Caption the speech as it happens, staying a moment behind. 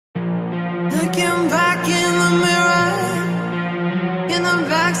Looking back in the mirror, in the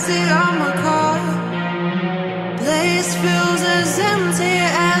backseat of my car, place feels as empty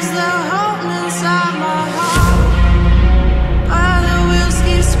as the hole inside my heart. But the wheels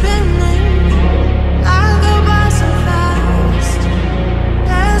keep spinning, I go by so fast.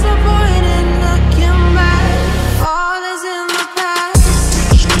 There's no point in looking back, all is in the past.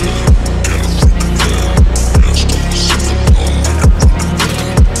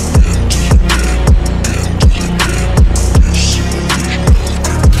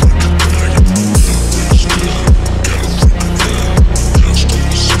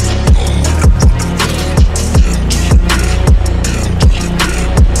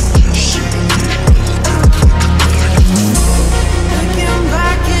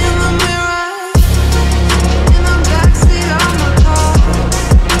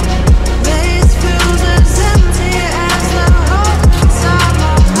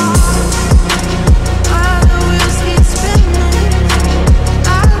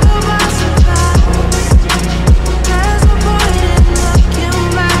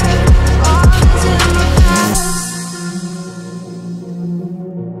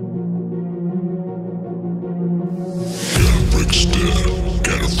 Dead.